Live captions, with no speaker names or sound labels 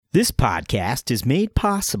This podcast is made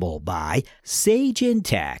possible by Sage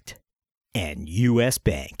Intact and U.S.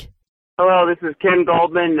 Bank. Hello, this is Ken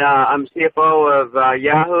Goldman. I'm CFO of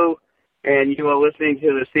Yahoo, and you are listening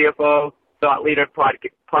to the CFO Thought Leader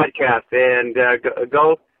podcast. And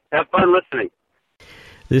go have fun listening.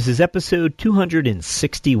 This is episode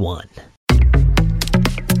 261.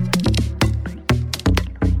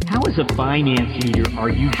 How as a finance leader are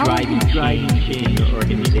you driving change in your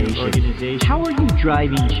organization? How are you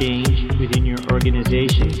driving change within your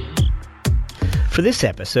organization? For this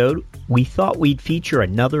episode, we thought we'd feature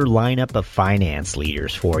another lineup of finance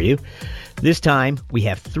leaders for you. This time, we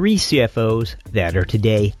have 3 CFOs that are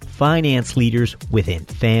today finance leaders within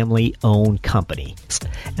family-owned companies.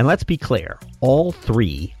 And let's be clear, all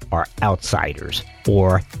 3 are outsiders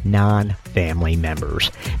or non-family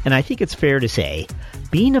members. And I think it's fair to say,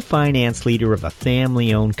 being a finance leader of a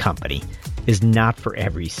family-owned company is not for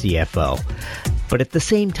every CFO. But at the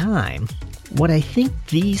same time, what I think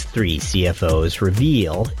these 3 CFOs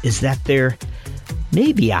reveal is that there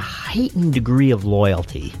may be a heightened degree of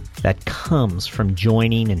loyalty that comes from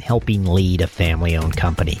joining and helping lead a family-owned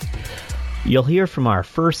company. You'll hear from our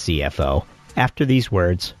first CFO after these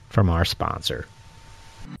words from our sponsor.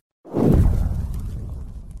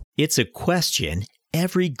 It's a question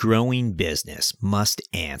every growing business must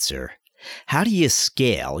answer. How do you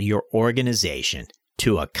scale your organization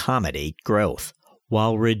to accommodate growth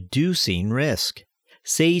while reducing risk?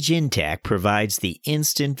 Sage Intact provides the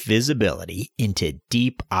instant visibility into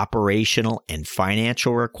deep operational and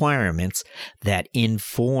financial requirements that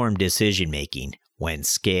inform decision-making when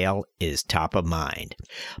scale is top of mind.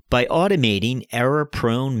 By automating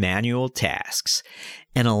error-prone manual tasks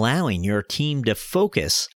and allowing your team to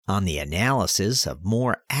focus on the analysis of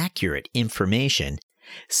more accurate information,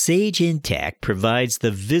 Sage Intact provides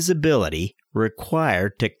the visibility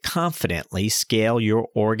required to confidently scale your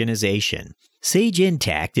organization. Sage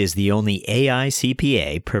Intact is the only AI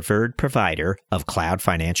CPA preferred provider of cloud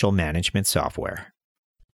financial management software.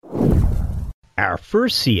 Our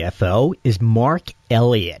first CFO is Mark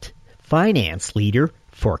Elliott, finance leader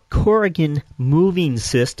for Corrigan Moving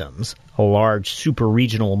Systems, a large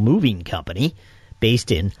super-regional moving company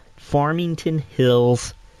based in Farmington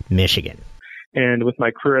Hills, Michigan. And with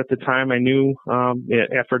my career at the time, I knew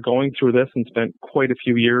after going through this and spent quite a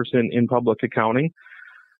few years in public accounting,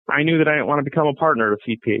 I knew that I didn't want to become a partner at a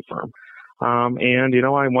CPA firm.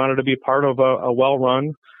 I wanted to be part of a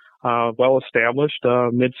well-run, well-established,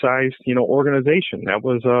 mid-sized, organization. That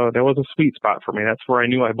was a sweet spot for me. That's where I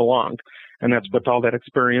knew I belonged. And that's what all that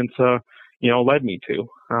experience, led me to.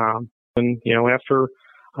 After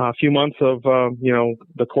a few months of,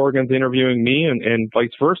 the Corrigans interviewing me and vice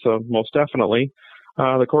versa, most definitely,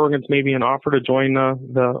 the Corrigans made me an offer to join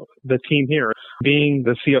the team here. Being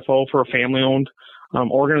the CFO for a family-owned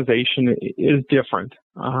organization is different.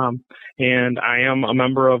 And I am a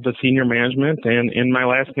member of the senior management, and my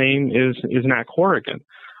last name is not Corrigan.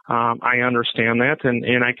 I understand that,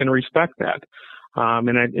 and I can respect that.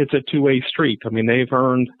 It's a two-way street. I mean, I've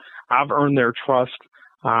earned their trust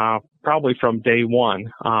probably from day one,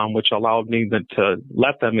 which allowed me to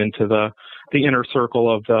let them into the inner circle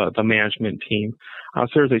of the management team. So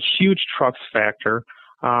there's a huge trust factor.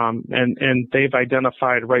 And they've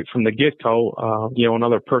identified right from the get-go,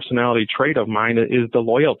 another personality trait of mine is the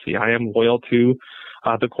loyalty. I am loyal to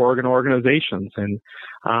the Corrigan organizations, and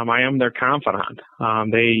I am their confidant.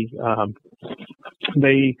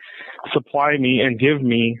 They supply me and give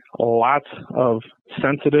me lots of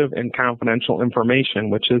sensitive and confidential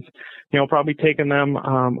information, which is, probably taken them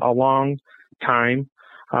a long time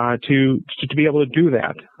to be able to do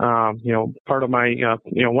that. Part of my,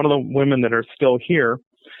 one of the women that are still here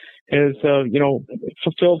is,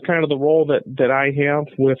 fulfilled kind of the role that I have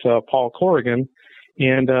with Paul Corrigan,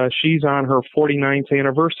 and she's on her 49th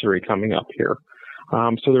anniversary coming up here.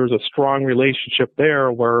 So there's a strong relationship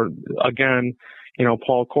there where, again,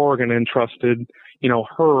 Paul Corrigan entrusted,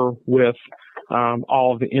 her with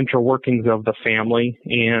all of the interworkings of the family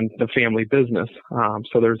and the family business.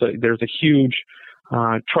 So there's a huge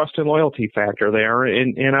trust and loyalty factor there,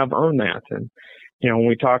 and I've earned that. And when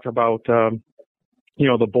we talk about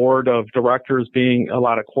the board of directors being a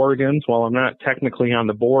lot of Corrigans, while I'm not technically on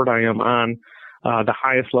the board, I am on the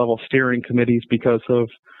highest level steering committees because of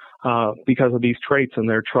these traits and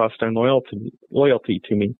their trust and loyalty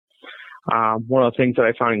to me. One of the things that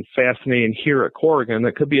I find fascinating here at Corrigan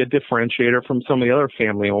that could be a differentiator from some of the other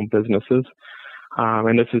family-owned businesses,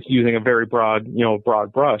 and this is using a very broad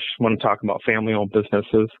brush when I'm talking about family-owned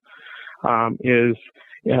businesses, is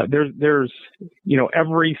there's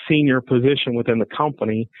every senior position within the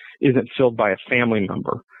company isn't filled by a family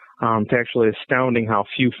member. It's actually astounding how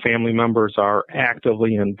few family members are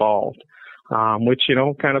actively involved, which,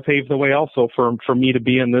 kind of paved the way also for me to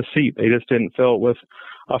be in this seat. They just didn't fill it with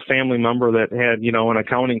a family member that had, an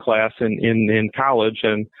accounting class in college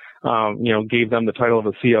and, gave them the title of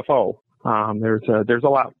a CFO. There's a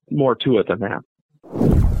lot more to it than that.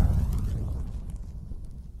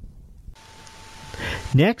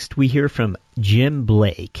 Next, we hear from Jim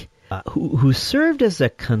Blake, who served as a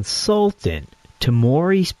consultant to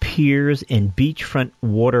Maurice Piers and beachfront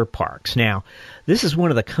water parks. Now, this is one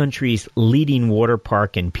of the country's leading water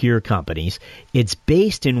park and pier companies. It's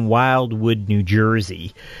based in Wildwood, New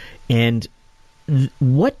Jersey. And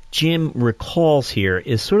what Jim recalls here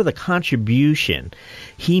is sort of the contribution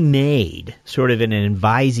he made, sort of in an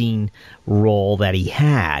advising role that he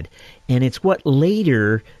had. And it's what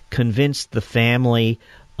later convinced the family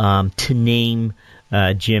to name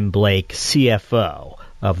Jim Blake CFO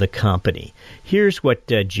of the company. Here's what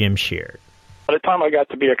Jim shared. By the time I got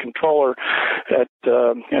to be a controller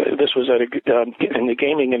this was in the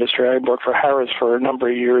gaming industry. I worked for Harris for a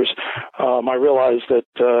number of years. I realized that,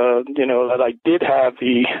 that I did have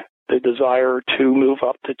the desire to move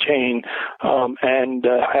up the chain and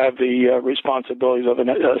have the responsibilities of a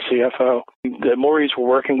CFO. The Maurice were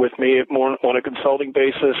working with me more on a consulting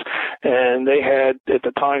basis, and they had at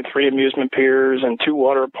the time 3 amusement piers and 2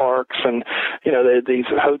 water parks, and they had these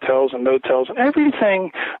hotels and motels, and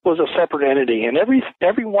everything was a separate entity, and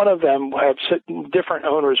every one of them had different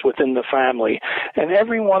owners within the family, and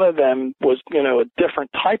every one of them was a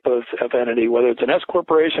different type of entity, whether it's an S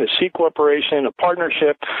corporation, a C corporation, a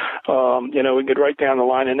partnership. We could write down the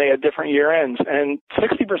line, and they had different year ends, and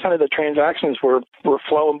 60% of the transactions were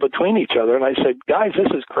flowing between each other. And I said, guys,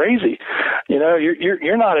 this is crazy.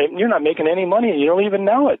 You're not making any money, and you don't even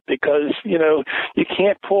know it because you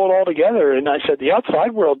can't pull it all together. And I said, the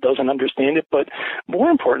outside world doesn't understand it, but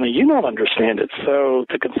more importantly, you don't understand it. So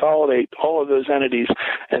to consolidate all of those entities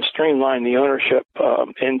and streamline the ownership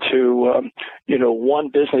into one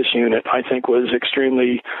business unit, I think was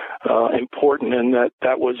extremely important, and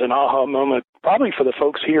that was an aha moment probably for the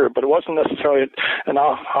folks here, but it wasn't necessarily an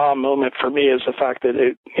aha moment for me, as the fact that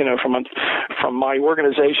it, from my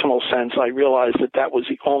organizational sense, I realized that was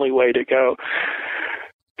the only way to go.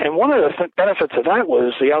 And one of the benefits of that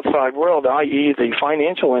was the outside world, i.e. the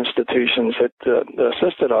financial institutions that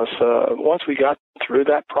assisted us. Once we got through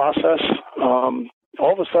that process,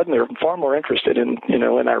 all of a sudden they're far more interested in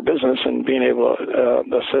our business and being able to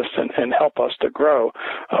assist and help us to grow.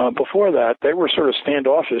 Before that, they were sort of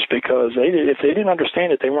standoffish because if they didn't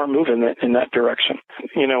understand it, they weren't moving in that direction.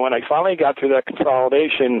 When I finally got through that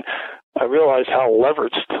consolidation, I realized how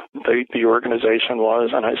leveraged the organization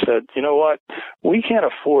was, and I said, you know what, we can't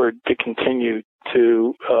afford to continue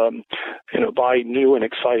to buy new and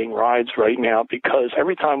exciting rides right now, because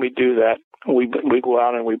every time we do that, we go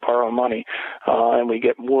out and we borrow money, and we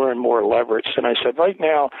get more and more leverage. And I said, right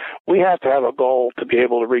now, we have to have a goal to be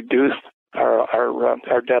able to reduce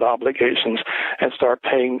our debt obligations and start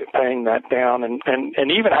paying that down,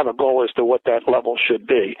 and even have a goal as to what that level should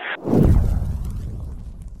be.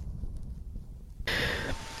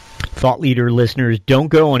 Thought Leader listeners, don't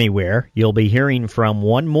go anywhere. You'll be hearing from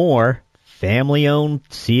one more family-owned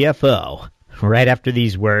CFO right after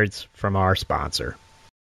these words from our sponsor.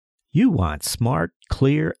 You want smart,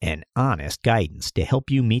 clear, and honest guidance to help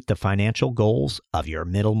you meet the financial goals of your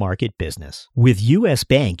middle market business. With U.S.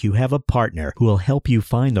 Bank, you have a partner who will help you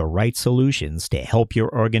find the right solutions to help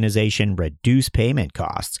your organization reduce payment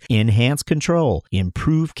costs, enhance control,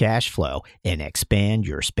 improve cash flow, and expand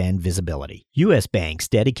your spend visibility. U.S. Bank's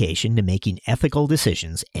dedication to making ethical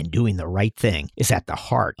decisions and doing the right thing is at the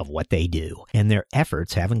heart of what they do, and their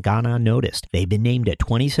efforts haven't gone unnoticed. They've been named a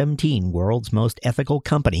 2017 World's Most Ethical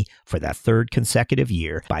Company for the 3rd consecutive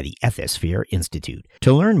year by the Ethisphere Institute.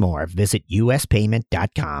 To learn more, visit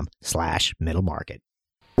uspayment.com/middle market.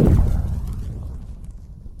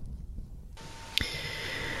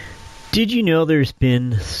 Did you know there's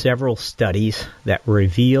been several studies that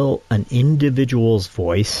reveal an individual's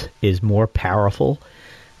voice is more powerful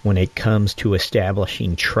when it comes to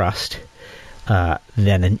establishing trust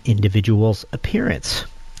than an individual's appearance?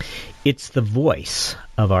 It's the voice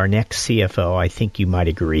of our next CFO, I think you might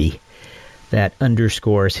agree, that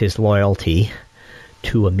underscores his loyalty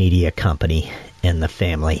to a media company and the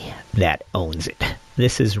family that owns it.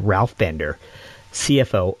 This is Ralph Bender,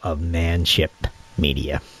 CFO of Manship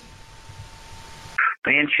Media.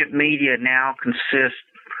 Manship Media now consists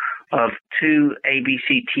of 2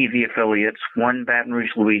 ABC TV affiliates, one in Baton Rouge,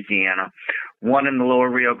 Louisiana, one in the lower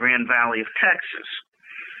Rio Grande Valley of Texas.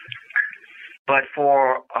 But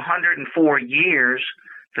for 104 years,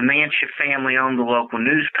 the Manship family owned the local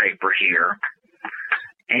newspaper here.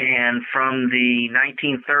 And from the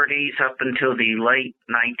 1930s up until the late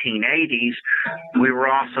 1980s, we were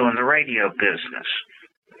also in the radio business.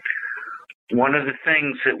 One of the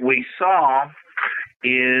things that we saw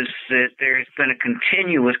is that there's been a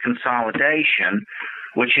continuous consolidation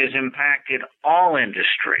which has impacted all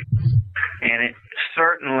industry. And it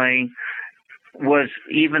certainly was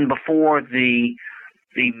even before the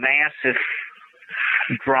massive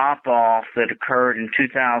drop-off that occurred in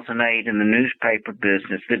 2008 in the newspaper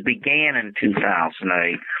business that began in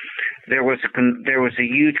 2008. There was a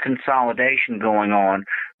huge consolidation going on,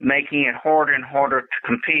 making it harder and harder to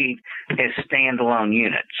compete as standalone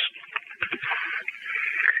units.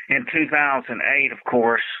 In 2008, of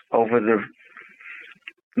course, over the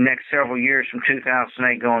next several years from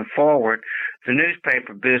 2008 going forward, the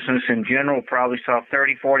newspaper business in general probably saw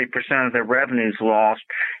 30-40% of their revenues lost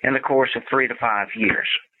in the course of 3 to 5 years.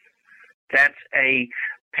 That's a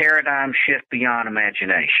paradigm shift beyond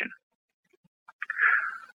imagination.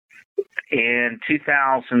 In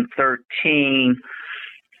 2013,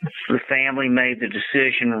 the family made the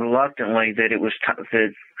decision reluctantly that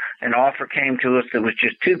that an offer came to us that was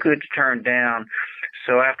just too good to turn down.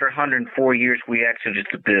 So after 104 years, we exited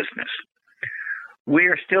the business. We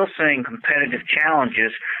are still seeing competitive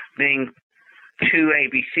challenges being 2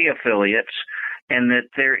 ABC affiliates, and that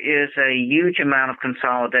there is a huge amount of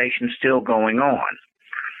consolidation still going on.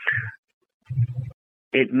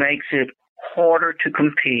 It makes it harder to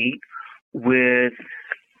compete with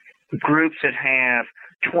groups that have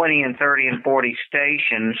 20 and 30 and 40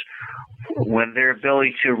 stations when their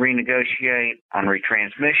ability to renegotiate on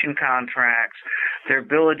retransmission contracts, their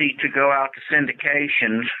ability to go out to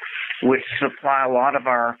syndications, which supply a lot of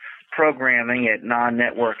our programming at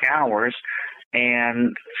non-network hours,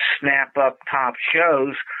 and snap up top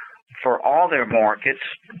shows for all their markets.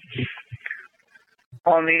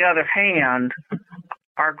 On the other hand,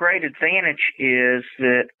 our great advantage is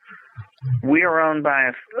that we are owned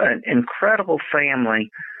by an incredible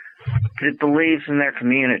family that believes in their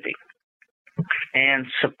community and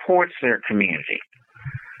supports their community.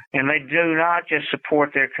 And they do not just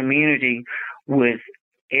support their community with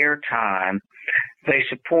airtime. They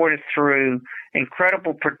support it through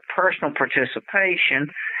incredible personal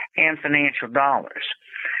participation and financial dollars.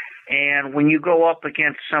 And when you go up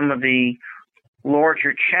against some of the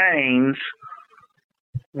larger chains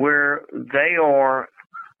where they are,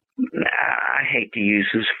 I hate to use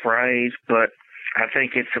this phrase, but I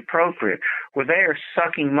think it's appropriate, where they are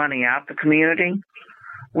sucking money out the community,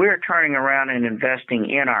 we're turning around and investing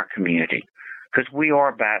in our community because we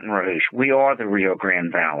are Baton Rouge. We are the Rio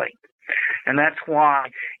Grande Valley. And that's why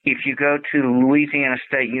if you go to Louisiana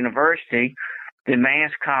State University, the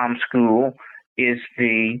MassCom school is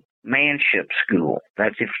the Manship School.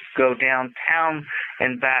 That's if you go downtown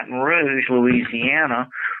in Baton Rouge, Louisiana,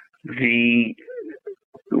 the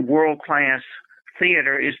world-class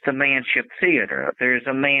theater is the Manship Theater. There's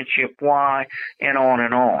a Manship Y, and on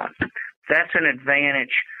and on. That's an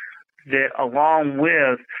advantage that, along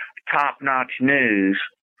with top-notch news,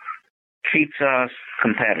 keeps us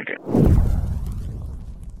competitive.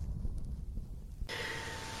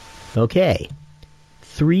 Okay.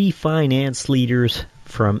 3 finance leaders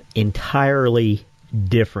from entirely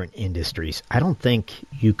different industries. I don't think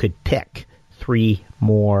you could pick 3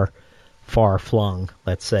 more far-flung,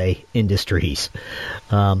 let's say, industries.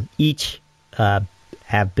 Each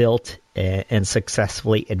have built and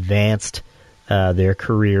successfully advanced their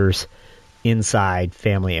careers inside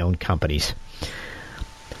family-owned companies.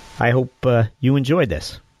 I hope you enjoyed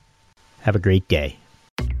this. Have a great day.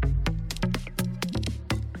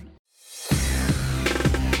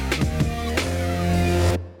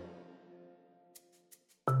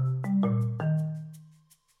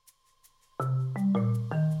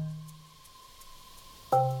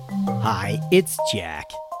 Hi, it's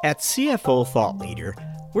Jack. At CFO Thought Leader,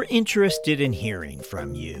 we're interested in hearing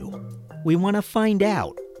from you. We want to find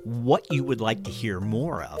out what you would like to hear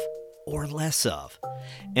more of or less of.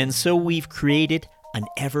 And so we've created an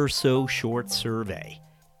ever so short survey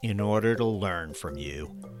in order to learn from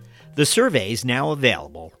you. The survey is now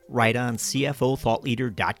available right on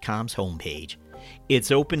CFOThoughtLeader.com's homepage. It's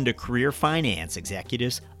open to career finance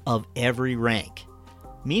executives of every rank.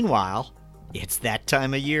 Meanwhile, it's that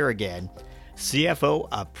time of year again. CFO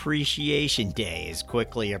Appreciation Day is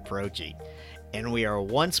quickly approaching, and we are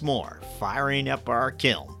once more firing up our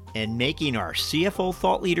kiln and making our CFO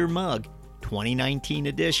Thought Leader Mug 2019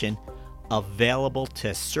 edition available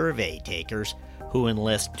to survey takers who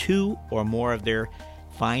enlist 2 or more of their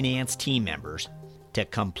finance team members to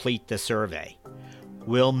complete the survey.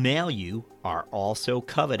 we'll mail you our also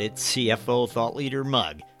coveted CFO Thought Leader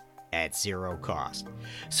mug at zero cost.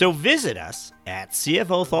 So visit us at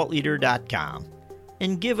cfothoughtleader.com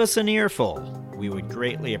and give us an earful. We would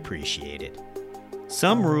greatly appreciate it.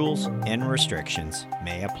 Some rules and restrictions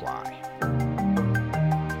may apply.